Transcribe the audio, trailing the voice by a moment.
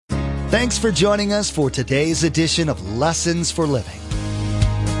Thanks for joining us for today's edition of Lessons for Living.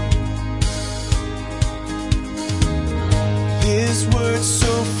 His word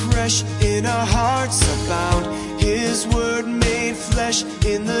so fresh in our hearts abound. His word made flesh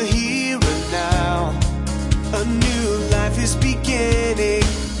in the here and now. A new life is beginning.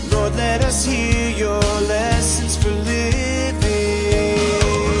 Lord, let us hear your lessons for living.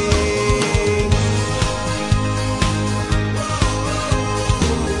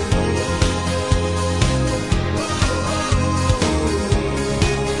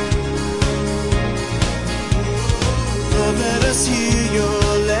 Lord, let us hear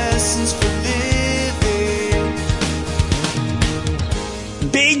your lessons for living.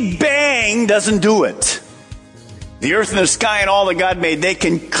 Big Bang doesn't do it. The earth and the sky and all that God made, they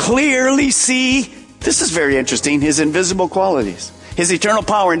can clearly see, this is very interesting, His invisible qualities, His eternal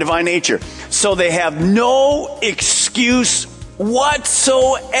power and divine nature. So they have no excuse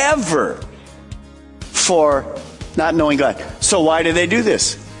whatsoever for not knowing God. So why do they do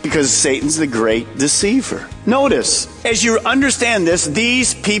this? Because Satan's the great deceiver. Notice, as you understand this,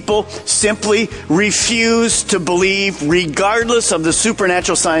 these people simply refuse to believe regardless of the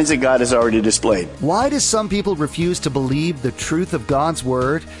supernatural signs that God has already displayed. Why do some people refuse to believe the truth of God's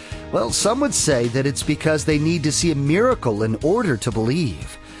Word? Well, some would say that it's because they need to see a miracle in order to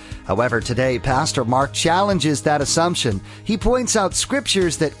believe. However, today, Pastor Mark challenges that assumption. He points out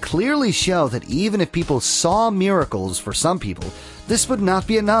scriptures that clearly show that even if people saw miracles for some people, this would not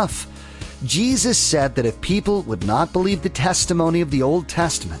be enough. Jesus said that if people would not believe the testimony of the Old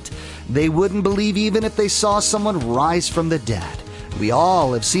Testament, they wouldn't believe even if they saw someone rise from the dead. We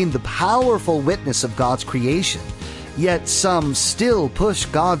all have seen the powerful witness of God's creation, yet some still push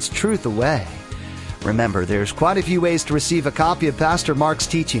God's truth away. Remember, there's quite a few ways to receive a copy of Pastor Mark's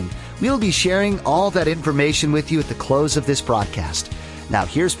teaching. We'll be sharing all that information with you at the close of this broadcast. Now,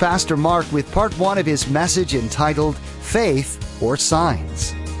 here's Pastor Mark with part 1 of his message entitled Faith or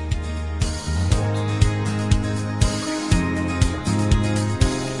Signs.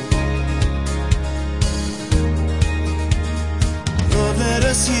 Lord, let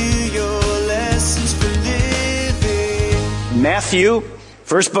us hear your lessons for living. Matthew,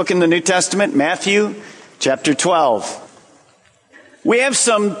 first book in the New Testament, Matthew chapter 12. We have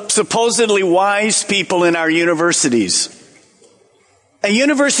some supposedly wise people in our universities. A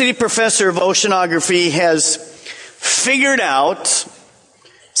university professor of oceanography has figured out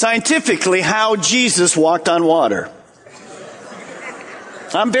scientifically how Jesus walked on water.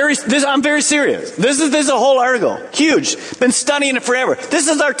 I'm very serious. This is a whole article. Huge. Been studying it forever. This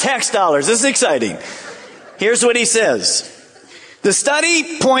is our tax dollars. This is exciting. Here's what he says. The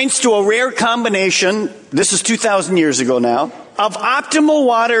study points to a rare combination, this is 2,000 years ago now, of optimal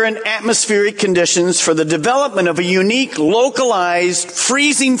water and atmospheric conditions for the development of a unique, localized,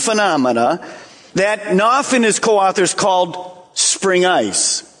 freezing phenomena that Knopf and his co-authors called spring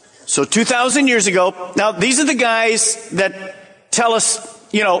ice. So 2,000 years ago, now these are the guys that tell us,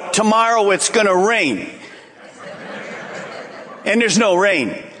 tomorrow it's going to rain. And there's no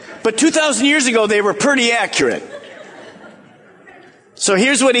rain. But 2,000 years ago, they were pretty accurate. So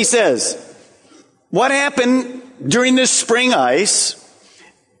here's what he says. What happened during this spring ice,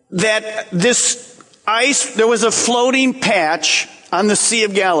 that this ice, there was a floating patch on the Sea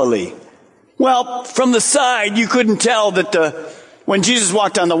of Galilee. Well, from the side, you couldn't tell that when Jesus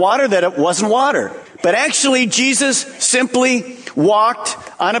walked on the water, that it wasn't water. But actually, Jesus simply walked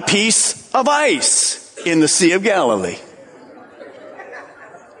on a piece of ice in the Sea of Galilee.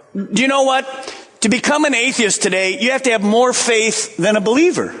 Do you know what? To become an atheist today, you have to have more faith than a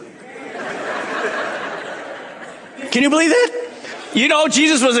believer. Can you believe that?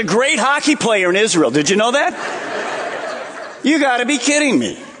 Jesus was a great hockey player in Israel. Did you know that? You gotta be kidding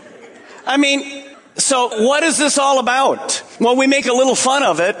me. So what is this all about? Well, we make a little fun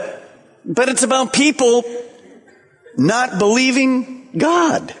of it, but it's about people not believing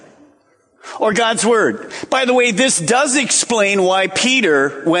God or God's Word. By the way, this does explain why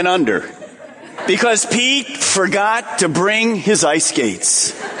Peter went under. Because Pete forgot to bring his ice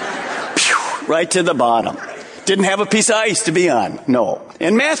skates. Right to the bottom. Didn't have a piece of ice to be on. No.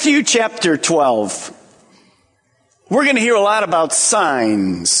 In Matthew chapter 12, we're going to hear a lot about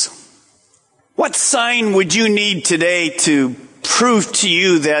signs. What sign would you need today to prove to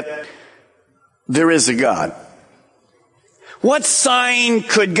you that there is a God? What sign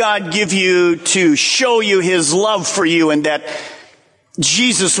could God give you to show you His love for you and that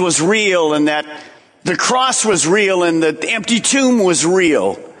Jesus was real and that the cross was real and the empty tomb was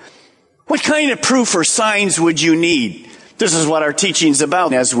real? What kind of proof or signs would you need? This is what our teaching's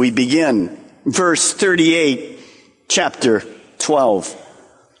about as we begin. Verse 38, chapter 12.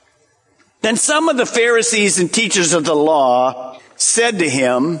 Then some of the Pharisees and teachers of the law said to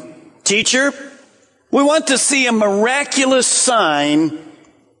him, "Teacher, we want to see a miraculous sign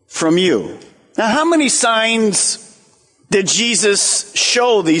from you." Now, how many signs did Jesus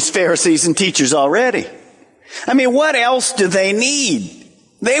show these Pharisees and teachers already? I mean, what else do they need?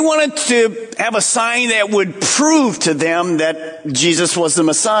 They wanted to have a sign that would prove to them that Jesus was the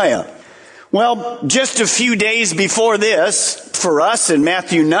Messiah. Well, just a few days before this, for us in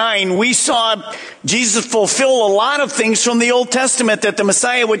Matthew 9, we saw Jesus fulfill a lot of things from the Old Testament, that the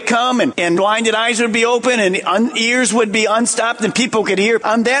Messiah would come and blinded eyes would be open and ears would be unstopped and people could hear.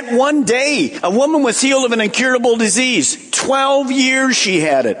 On that one day, a woman was healed of an incurable disease. 12 years she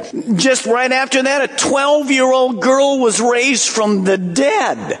had it. Just right after that, a 12-year-old girl was raised from the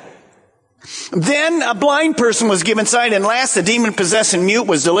dead. Then a blind person was given sight, and last a demon-possessed and mute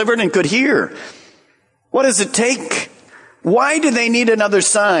was delivered and could hear. What does it take? Why do they need another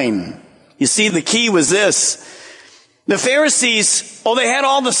sign? You see, the key was this. The Pharisees, they had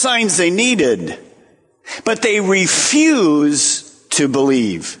all the signs they needed, but they refused to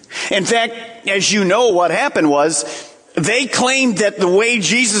believe. In fact, as you know, what happened was they claimed that the way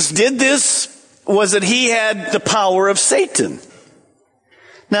Jesus did this was that he had the power of Satan.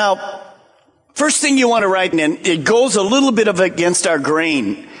 Now, first thing you want to write in, it goes a little bit against our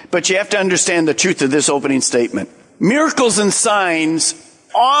grain, but you have to understand the truth of this opening statement. Miracles and signs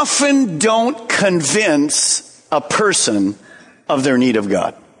often don't convince a person of their need of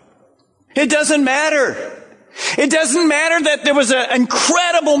God. It doesn't matter. It doesn't matter that there was an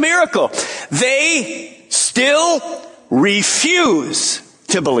incredible miracle. They still refuse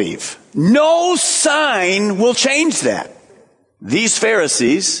to believe. No sign will change that. These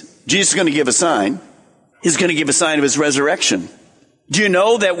Pharisees, Jesus is going to give a sign. He's going to give a sign of his resurrection. Do you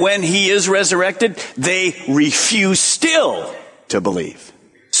know that when he is resurrected, they refuse still to believe?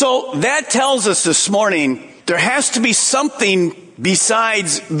 So that tells us this morning, there has to be something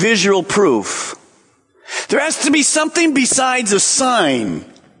besides visual proof. There has to be something besides a sign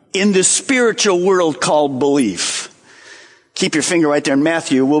in the spiritual world called belief. Keep your finger right there in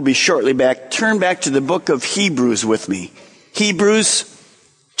Matthew. We'll be shortly back. Turn back to the book of Hebrews with me. Hebrews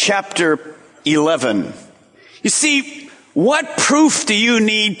chapter 11. You see, what proof do you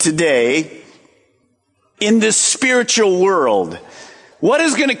need today in this spiritual world? What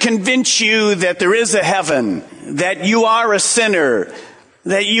is going to convince you that there is a heaven, that you are a sinner,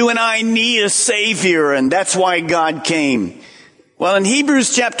 that you and I need a Savior, and that's why God came? Well, in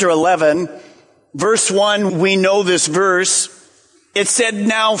Hebrews chapter 11, verse 1, we know this verse. It said,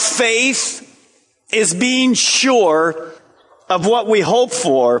 "Now faith is being sure of what we hope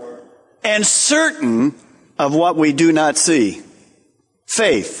for and certain of what we do not see."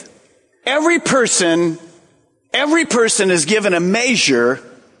 Faith. Every person is given a measure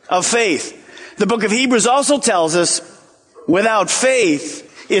of faith. The book of Hebrews also tells us, without faith,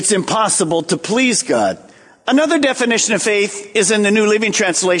 it's impossible to please God. Another definition of faith is in the New Living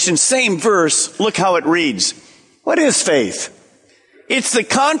Translation, same verse. Look how it reads. What is faith? It's the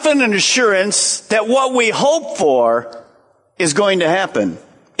confident assurance that what we hope for is going to happen.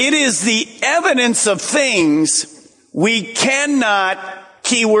 It is the evidence of things we cannot,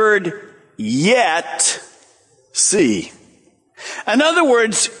 keyword, yet see. In other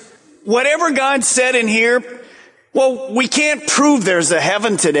words, whatever God said in here, we can't prove there's a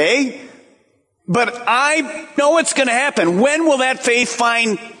heaven today, but I know it's going to happen. When will that faith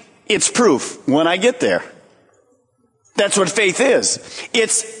find its proof? When I get there. That's what faith is.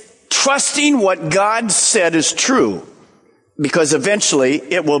 It's trusting what God said is true, because eventually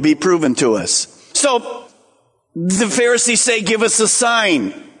it will be proven to us. So the Pharisees say, "Give us a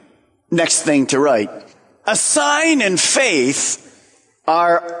sign." Next thing to write. A sign and faith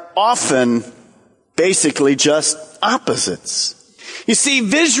are often basically just opposites. You see,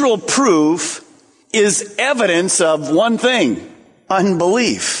 visual proof is evidence of one thing: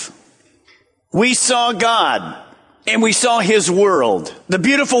 unbelief. We saw God, and we saw his world, the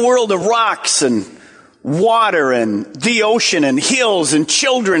beautiful world of rocks and water and the ocean and hills and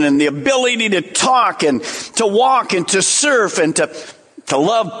children and the ability to talk and to walk and to surf and to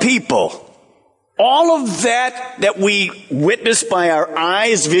love people. All of that we witness by our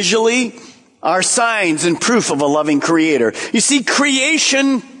eyes visually are signs and proof of a loving creator. You see,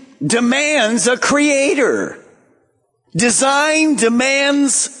 creation demands a creator. Design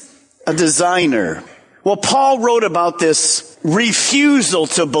demands a designer. Well, Paul wrote about this refusal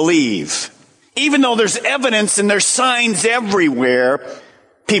to believe. Even though there's evidence and there's signs everywhere,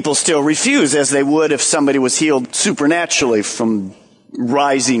 people still refuse, as they would if somebody was healed supernaturally from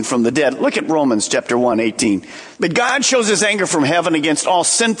rising from the dead. Look at Romans chapter 1:18. But God shows his anger from heaven against all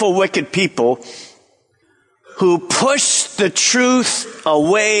sinful, wicked people who push the truth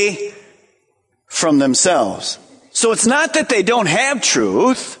away from themselves. So it's not that they don't have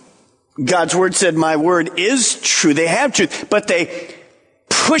truth. God's word said, my word is true. They have truth, but they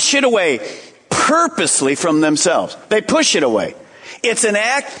push it away purposely from themselves. They push it away. It's an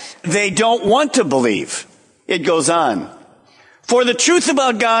act they don't want to believe. It goes on. For the truth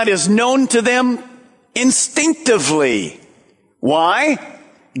about God is known to them instinctively. Why?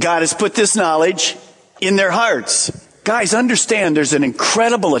 God has put this knowledge in their hearts. Guys, understand there's an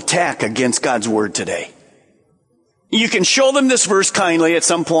incredible attack against God's word today. You can show them this verse kindly at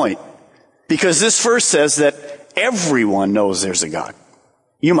some point, because this verse says that everyone knows there's a God.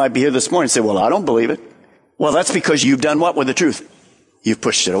 You might be here this morning and say, well, I don't believe it. Well, that's because you've done what with the truth? You've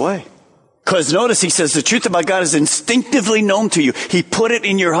pushed it away. Because notice he says the truth about God is instinctively known to you. He put it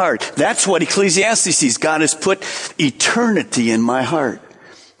in your heart. That's what Ecclesiastes sees. God has put eternity in my heart.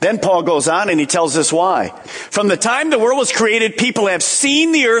 Then Paul goes on and he tells us why. From the time the world was created, people have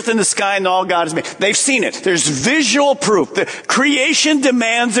seen the earth and the sky and all God has made. They've seen it. There's visual proof. The creation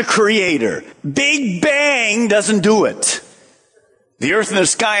demands a creator. Big Bang doesn't do it. The earth and the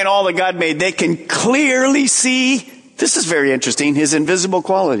sky and all that God made, they can clearly see, this is very interesting, his invisible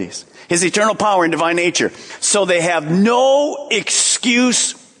qualities, his eternal power and divine nature. So they have no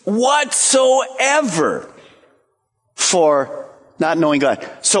excuse whatsoever for not knowing God.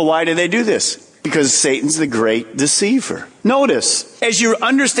 So why do they do this? Because Satan's the great deceiver. Notice, as you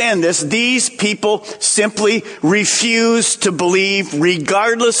understand this, these people simply refuse to believe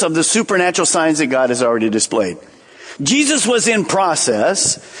regardless of the supernatural signs that God has already displayed. Jesus was in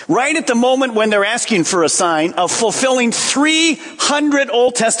process, right at the moment when they're asking for a sign, of fulfilling 300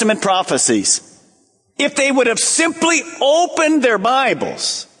 Old Testament prophecies. If they would have simply opened their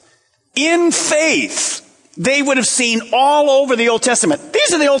Bibles in faith, they would have seen all over the Old Testament.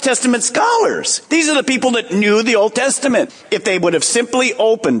 These are the Old Testament scholars. These are the people that knew the Old Testament. If they would have simply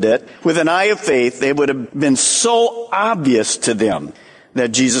opened it with an eye of faith, they would have been so obvious to them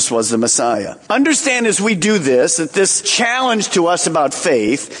that Jesus was the Messiah. Understand as we do this, that this challenge to us about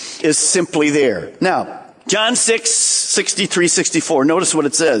faith is simply there. Now, John 6:63-64, notice what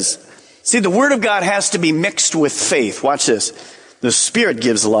it says. See, the Word of God has to be mixed with faith. Watch this. The Spirit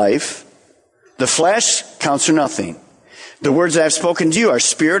gives life. The flesh counts for nothing. The words I have spoken to you are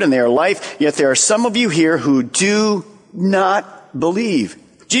spirit and they are life, yet there are some of you here who do not believe.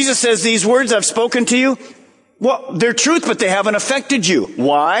 Jesus says, these words I've spoken to you, well, they're truth, but they haven't affected you.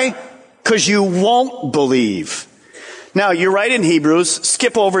 Why? Because you won't believe. Now, you're right in Hebrews.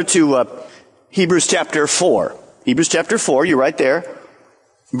 Skip over to Hebrews chapter 4. Hebrews chapter 4, you're right there.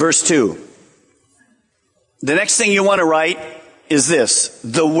 Verse 2. The next thing you want to write is this.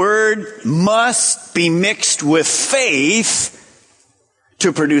 The word must be mixed with faith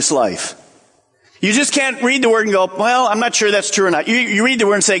to produce life. You just can't read the word and go, well, I'm not sure that's true or not. You read the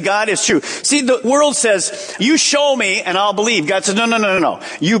word and say, God is true. See, the world says, you show me and I'll believe. God says, no.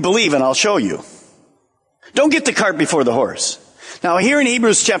 You believe and I'll show you. Don't get the cart before the horse. Now, here in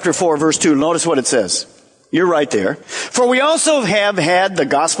Hebrews chapter 4, verse 2, notice what it says. You're right there. For we also have had the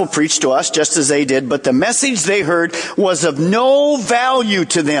gospel preached to us just as they did, but the message they heard was of no value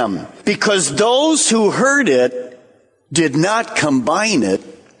to them because those who heard it did not combine it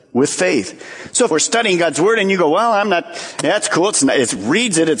with faith. So if we're studying God's word and you go, well, that's cool. It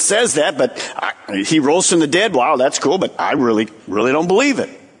reads it. It says that, but he rose from the dead. Wow, that's cool. But I really don't believe it.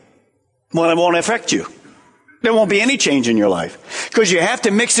 Well, it won't affect you. There won't be any change in your life because you have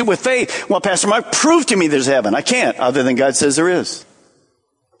to mix it with faith. Well, Pastor Mark, prove to me there's heaven. I can't, other than God says there is.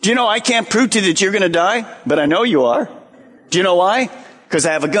 Do you know I can't prove to you that you're going to die? But I know you are. Do you know why? Because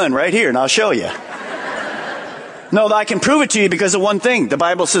I have a gun right here and I'll show you. No, I can prove it to you because of one thing. The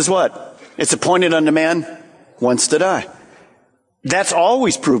Bible says what? It's appointed unto man once to die. That's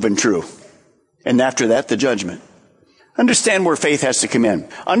always proven true. And after that, the judgment. Understand where faith has to come in.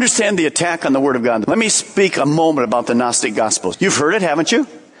 Understand the attack on the Word of God. Let me speak a moment about the Gnostic Gospels. You've heard it, haven't you?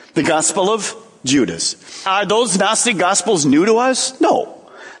 The Gospel of Judas. Are those Gnostic Gospels new to us? No.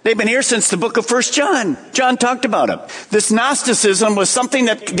 They've been here since the book of 1 John. John talked about them. This Gnosticism was something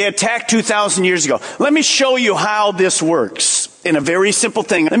that they attacked 2,000 years ago. Let me show you how this works in a very simple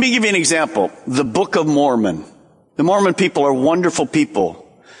thing. Let me give you an example. The Book of Mormon. The Mormon people are wonderful people.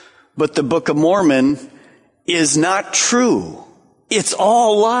 But the Book of Mormon is not true. It's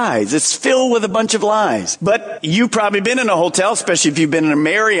all lies. It's filled with a bunch of lies. But you've probably been in a hotel, especially if you've been in a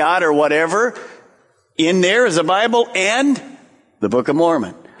Marriott or whatever. In there is a Bible and the Book of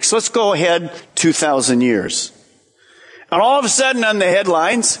Mormon. So let's go ahead 2,000 years. And all of a sudden on the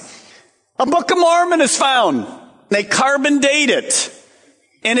headlines, a Book of Mormon is found. They carbon date it.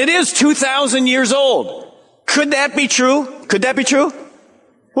 And it is 2,000 years old. Could that be true? Could that be true?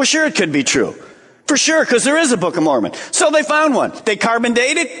 Well, sure, it could be true. For sure, because there is a Book of Mormon. So they found one. They carbon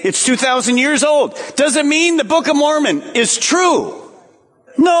date it. It's 2,000 years old. Does it mean the Book of Mormon is true?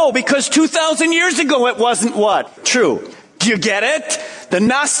 No, because 2,000 years ago it wasn't what? True. Do you get it? The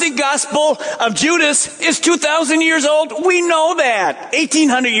Gnostic Gospel of Judas is 2,000 years old. We know that.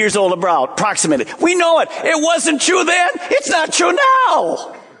 1,800 years old approximately. We know it. It wasn't true then. It's not true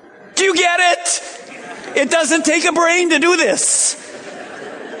now. Do you get it? It doesn't take a brain to do this.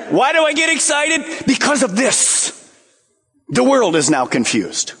 Why do I get excited? Because of this. The world is now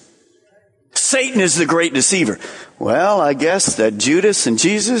confused. Satan is the great deceiver. Well, I guess that Judas and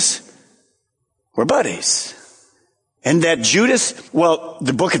Jesus were buddies. And that Judas, well,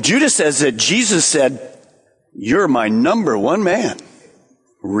 the book of Judas says that Jesus said, "You're my number one man."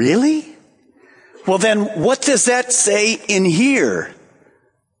 Really? Well, then what does that say in here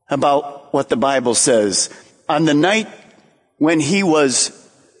about what the Bible says? On the night when he was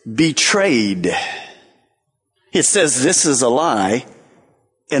betrayed, it says this is a lie,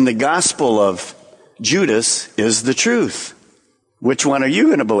 and the gospel of Judas is the truth. Which one are you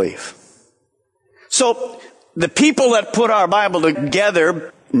going to believe? So, the people that put our Bible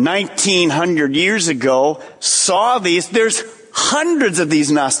together 1,900 years ago saw these. There's hundreds of these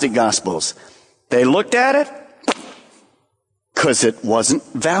Gnostic Gospels. They looked at it because it wasn't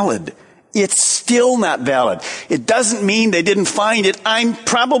valid. It's still not valid. It doesn't mean they didn't find it. I'm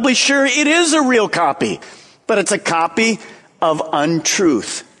probably sure it is a real copy, but it's a copy of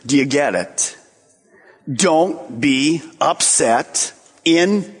untruth. Do you get it? Don't be upset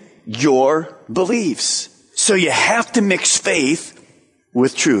in your beliefs. So you have to mix faith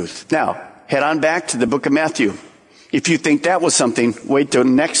with truth. Now, head on back to the book of Matthew. If you think that was something, wait till the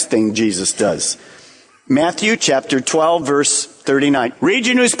next thing Jesus does. Matthew chapter 12, verse 39. Read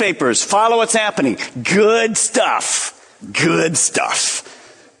your newspapers. Follow what's happening. Good stuff. Good stuff.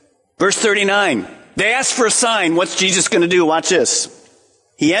 Verse 39. They asked for a sign. What's Jesus going to do? Watch this.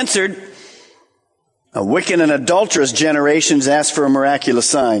 He answered, "A wicked and adulterous generations ask for a miraculous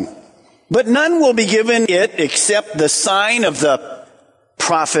sign. But none will be given it except the sign of the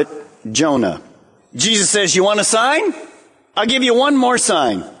prophet Jonah." Jesus says, you want a sign? I'll give you one more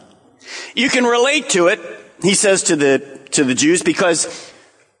sign. You can relate to it, he says to the Jews, because,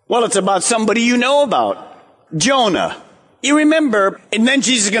 well, it's about somebody you know about. Jonah. You remember, and then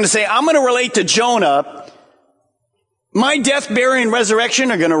Jesus is going to say, I'm going to relate to Jonah. My death, burial, and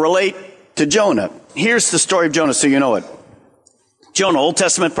resurrection are going to relate to Jonah. Here's the story of Jonah so you know it. Jonah, Old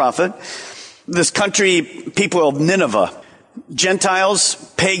Testament prophet, this country, people of Nineveh, Gentiles,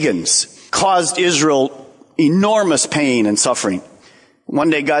 pagans, caused Israel enormous pain and suffering. One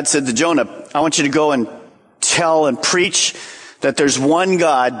day God said to Jonah, I want you to go and tell and preach that there's one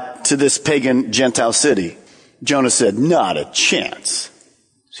God to this pagan Gentile city. Jonah said, not a chance.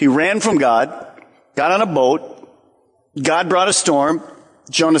 So he ran from God, got on a boat. God brought a storm.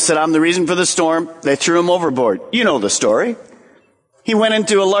 Jonah said, I'm the reason for the storm. They threw him overboard. You know the story. He went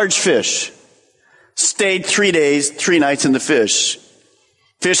into a large fish, stayed 3 days, 3 nights in the fish.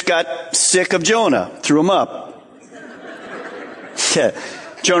 Fish got sick of Jonah, threw him up.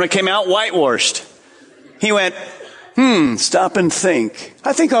 Jonah came out whitewashed. He went, stop and think.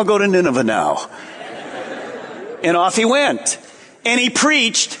 I think I'll go to Nineveh now. And off he went. And he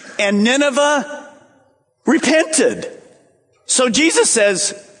preached, and Nineveh repented. So Jesus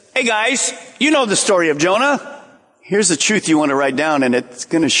says, hey guys, you know the story of Jonah. Here's the truth you want to write down, and it's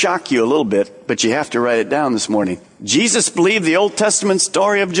going to shock you a little bit, but you have to write it down this morning. Jesus believed the Old Testament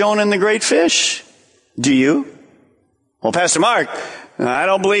story of Jonah and the great fish. Do you? Well, Pastor Mark, I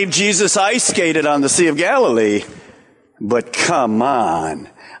don't believe Jesus ice skated on the Sea of Galilee. But come on.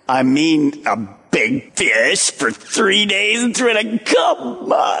 I mean, a big fish for 3 days and 3 nights.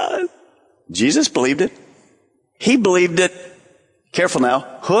 Come on. Jesus believed it. He believed it. Careful now.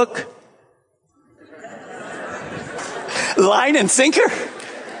 Hook, line, and sinker.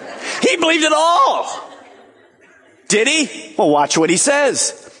 He believed it all. Did he? Well, watch what he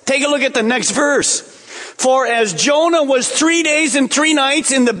says. Take a look at the next verse. For as Jonah was 3 days and 3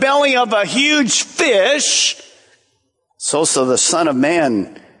 nights in the belly of a huge fish, so shall the Son of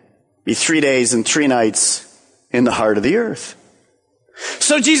Man be 3 days and 3 nights in the heart of the earth.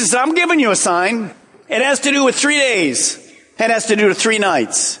 So Jesus said, I'm giving you a sign. It has to do with 3 days. It has to do with 3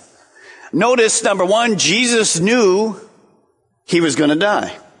 nights. Notice, number one, Jesus knew he was going to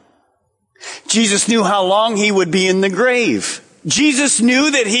die. Jesus knew how long he would be in the grave. Jesus knew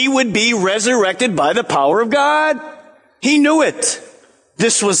that he would be resurrected by the power of God. He knew it.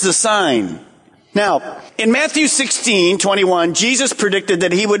 This was the sign. Now, in Matthew 16:21, Jesus predicted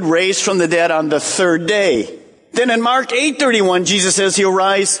that he would raise from the dead on the third day. Then in Mark 8:31, Jesus says he'll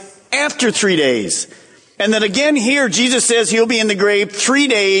rise after 3 days. And then again here, Jesus says he'll be in the grave 3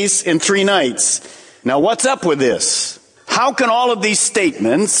 days and 3 nights. Now, what's up with this? How can all of these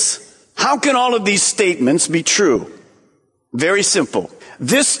statements be true? Very simple.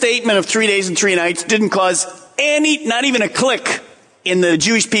 This statement of 3 days and 3 nights didn't cause not even a click in the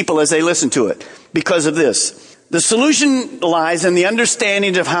Jewish people as they listened to it because of this. The solution lies in the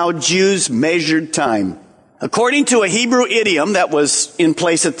understanding of how Jews measured time. According to a Hebrew idiom that was in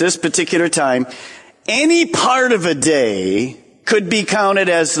place at this particular time, any part of a day could be counted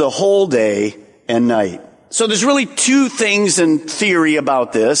as the whole day and night. So there's really 2 things in theory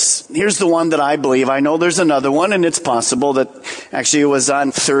about this. Here's the one that I believe. I know there's another one, and it's possible that actually it was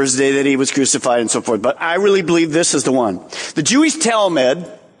on Thursday that he was crucified and so forth. But I really believe this is the one. The Jewish Talmud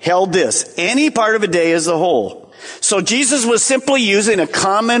held this. Any part of a day is the whole. So Jesus was simply using a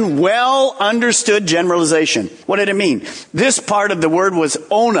common, well-understood generalization. What did it mean? This part of the word was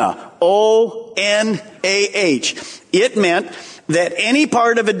onah, O-N-A-H. It meant that any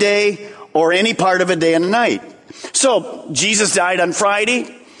part of a day or any part of a day and a night. So Jesus died on Friday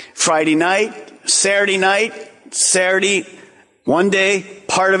night, Saturday, one day,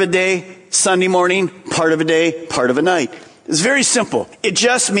 part of a day, Sunday morning, part of a day, part of a night. It's very simple. It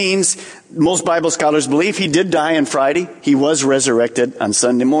just means, most Bible scholars believe he did die on Friday. He was resurrected on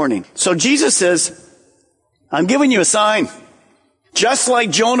Sunday morning. So Jesus says, I'm giving you a sign. Just like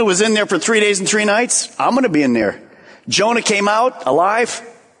Jonah was in there for 3 days and 3 nights, I'm going to be in there. Jonah came out alive.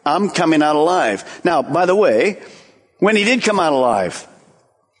 I'm coming out alive. Now, by the way, when he did come out alive,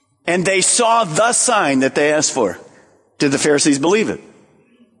 and they saw the sign that they asked for, did the Pharisees believe it?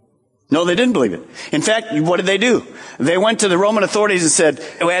 No, they didn't believe it. In fact, what did they do? They went to the Roman authorities and said,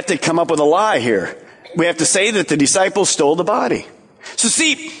 we have to come up with a lie here. We have to say that the disciples stole the body. So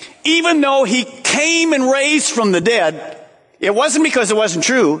see, even though he came and raised from the dead, it wasn't because it wasn't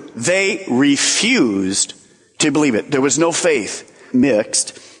true. They refused to believe it. There was no faith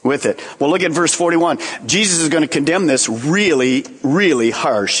mixed with it. Well, look at verse 41. Jesus is going to condemn this really, really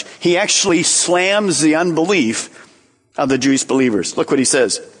harsh. He actually slams the unbelief of the Jewish believers. Look what he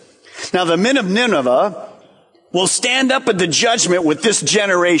says. Now the men of Nineveh will stand up at the judgment with this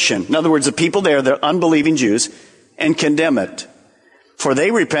generation. In other words, the people there, the unbelieving Jews, and condemn it. For they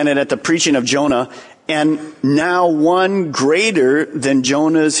repented at the preaching of Jonah, and now one greater than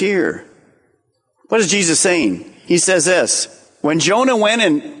Jonah is here. What is Jesus saying? He says this. When Jonah went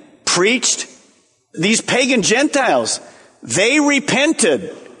and preached, these pagan Gentiles, they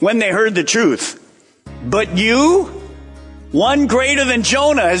repented when they heard the truth. But you, one greater than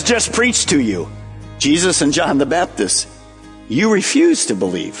Jonah has just preached to you. Jesus and John the Baptist. You refuse to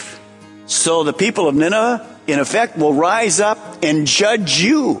believe. So the people of Nineveh, in effect, will rise up and judge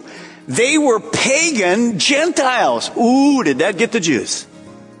you. They were pagan Gentiles. Ooh, did that get the Jews?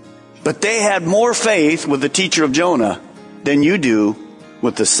 But they had more faith with the teacher of Jonah than you do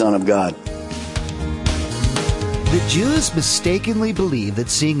with the Son of God. The Jews mistakenly believed that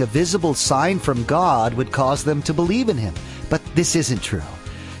seeing a visible sign from God would cause them to believe in him. But this isn't true.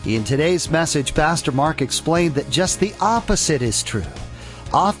 In today's message, Pastor Mark explained that just the opposite is true.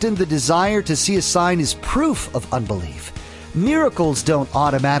 Often the desire to see a sign is proof of unbelief. Miracles don't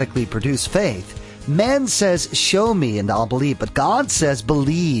automatically produce faith. Man says, show me and I'll believe, but God says,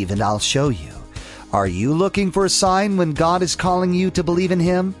 believe and I'll show you. Are you looking for a sign when God is calling you to believe in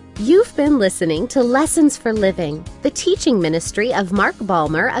him? You've been listening to Lessons for Living, the teaching ministry of Mark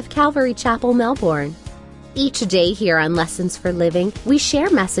Balmer of Calvary Chapel, Melbourne. Each day here on Lessons for Living, we share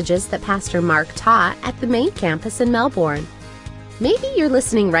messages that Pastor Mark taught at the main campus in Melbourne. Maybe you're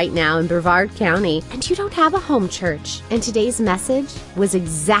listening right now in Brevard County and you don't have a home church, and today's message was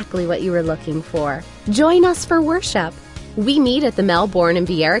exactly what you were looking for. Join us for worship. We meet at the Melbourne and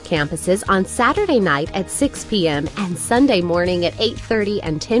Viera campuses on Saturday night at 6 p.m. and Sunday morning at 8:30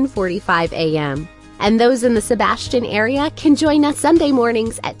 and 10:45 a.m. And those in the Sebastian area can join us Sunday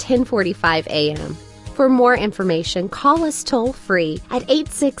mornings at 10:45 a.m. For more information, call us toll-free at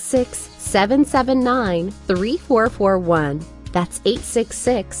 866-779-3441. That's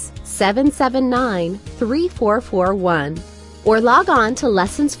 866-779-3441. Or log on to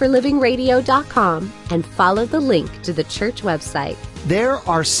lessonsforlivingradio.com and follow the link to the church website. There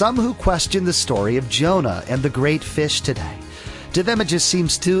are some who question the story of Jonah and the great fish today. To them, it just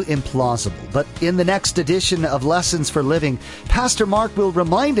seems too implausible. But in the next edition of Lessons for Living, Pastor Mark will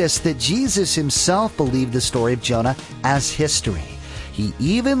remind us that Jesus himself believed the story of Jonah as history. He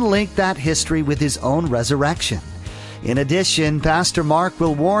even linked that history with his own resurrection. In addition, Pastor Mark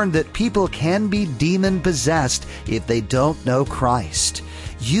will warn that people can be demon-possessed if they don't know Christ.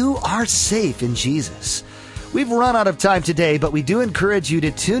 You are safe in Jesus. We've run out of time today, but we do encourage you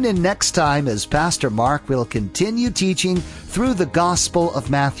to tune in next time as Pastor Mark will continue teaching through the Gospel of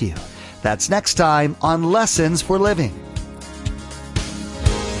Matthew. That's next time on Lessons for Living.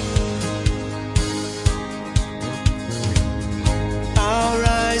 Our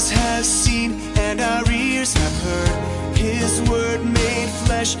eyes have seen and our ears have heard His word made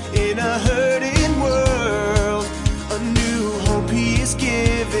flesh in a hurting world. A new hope He is giving.